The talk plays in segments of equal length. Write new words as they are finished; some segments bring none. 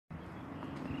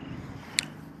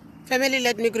Family,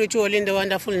 let me greet you all in the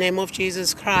wonderful name of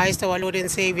Jesus Christ, our Lord and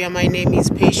Savior. My name is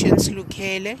Patience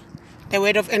Lukhele. The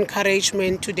word of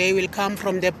encouragement today will come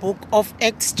from the book of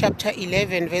Acts chapter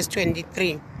 11, verse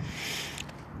 23.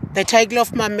 The title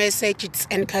of my message is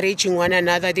Encouraging One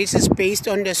Another. This is based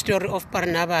on the story of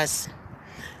Barnabas.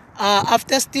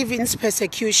 After Stephen's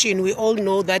persecution, we all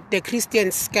know that the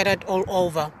Christians scattered all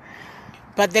over.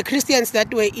 But the Christians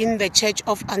that were in the church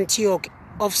of Antioch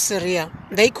of Syria,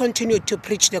 they continued to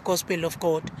preach the gospel of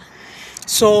God.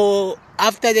 So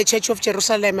after the church of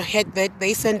Jerusalem heard that,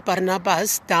 they sent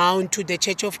Barnabas down to the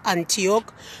church of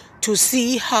Antioch to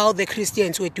see how the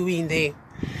Christians were doing there.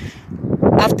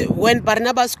 When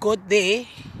Barnabas got there,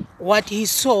 what he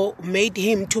saw made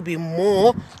him to be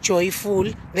more joyful.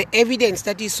 The evidence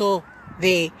that he saw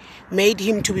there made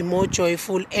him to be more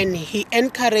joyful, and he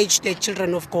encouraged the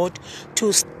children of God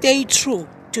to stay true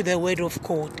to the word of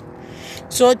God.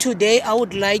 So today I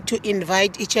would like to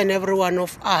invite each and every one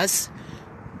of us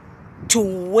to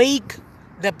wake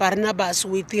the Barnabas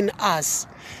within us.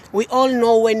 We all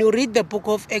know, when you read the book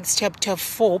of Acts chapter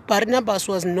 4, Barnabas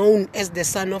was known as the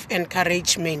son of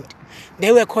encouragement.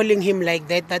 They were calling him like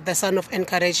that the son of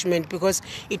encouragement, because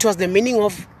it was the meaning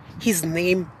of his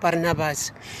name, Barnabas.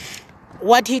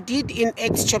 What he did in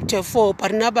Acts chapter 4,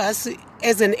 Barnabas,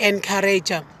 as an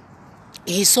encourager,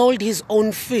 he sold his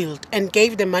own field and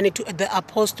gave the money to the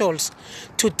apostles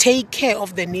to take care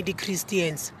of the needy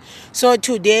Christians. So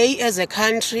today, as a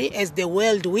country, as the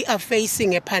world, we are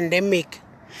facing a pandemic.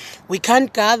 We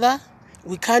can't gather,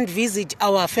 we can't visit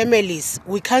our families,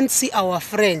 we can't see our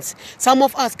friends. Some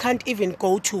of us can't even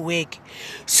go to work.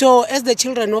 So as the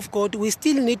children of God, we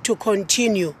still need to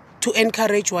continue to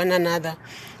encourage one another.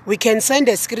 We can send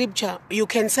a scripture, you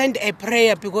can send a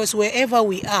prayer, because wherever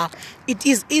we are, it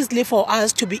is easy for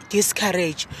us to be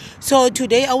discouraged. So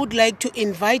today I would like to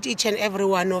invite each and every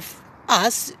one of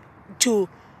us to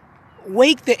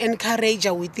wake the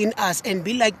encourager within us and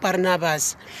be like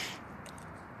Barnabas.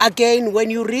 Again, when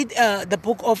you read the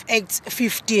book of Acts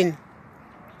 15,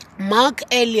 Mark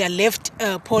earlier left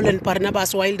Paul and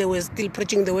Barnabas while they were still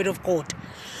preaching the word of God.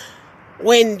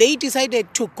 When they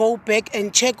decided to go back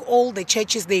and check all the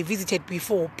churches they visited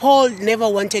before, Paul never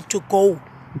wanted to go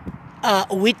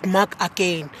with Mark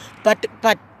again. But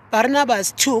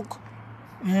Barnabas took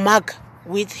Mark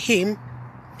with him,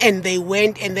 and they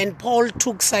went, and then Paul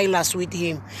took Silas with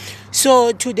him.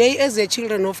 So today, as the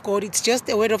children of God, it's just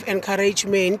a word of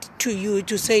encouragement to you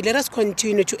to say, let us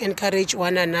continue to encourage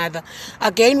one another.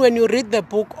 Again, when you read the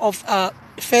book of 1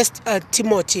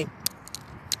 Timothy,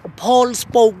 Paul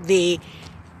spoke there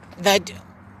that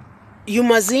you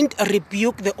mustn't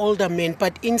rebuke the older men,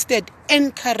 but instead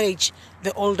encourage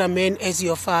the older men as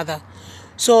your father.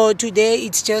 So today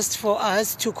it's just for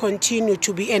us to continue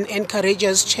to be an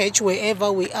encouragers church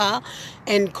wherever we are,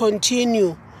 and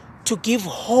continue to give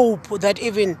hope that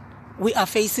even we are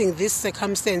facing these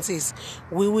circumstances,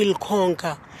 we will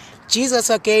conquer. Jesus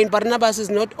again, Barnabas is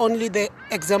not only the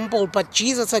example, but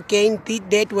Jesus again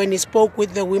did that when he spoke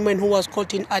with the woman who was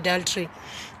caught in adultery.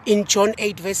 In John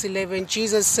 8 verse 11,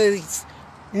 Jesus says,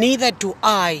 "Neither do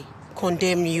I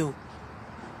condemn you."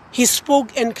 He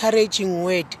spoke encouraging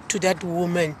word to that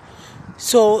woman.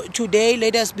 So today,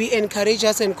 let us be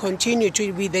encouragers and continue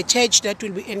to be the church that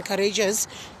will be encouragers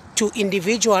to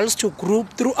individuals, to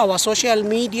group, through our social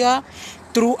media,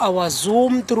 through our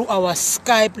Zoom, through our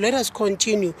Skype. Let us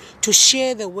continue to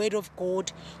share the word of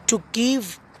God, to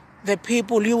give the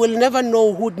people. You will never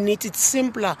know who needs it.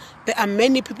 Simpler. There are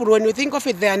many people, when you think of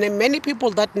it, there are many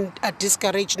people that are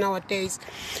discouraged nowadays.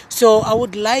 So I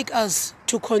would like us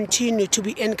to continue to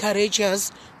be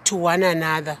encouragers to one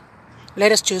another.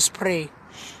 Let us just pray.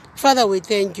 Father, we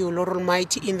thank you, Lord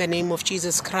Almighty, in the name of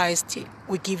Jesus Christ.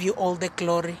 We give you all the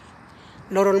glory.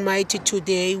 Lord Almighty,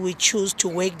 today we choose to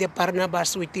wake the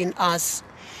Barnabas within us.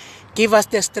 Give us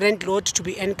the strength, Lord, to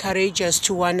be encouragers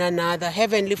to one another.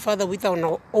 Heavenly Father, with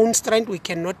our own strength, we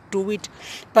cannot do it.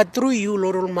 But through you,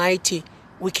 Lord Almighty,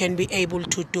 we can be able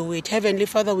to do it. Heavenly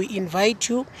Father, we invite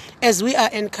you, as we are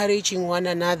encouraging one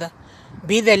another,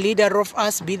 be the leader of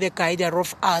us, be the guider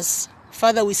of us.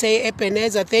 Father, we say,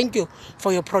 Ebenezer, thank you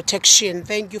for your protection.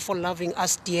 Thank you for loving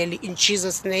us dearly. In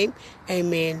Jesus' name,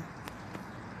 amen.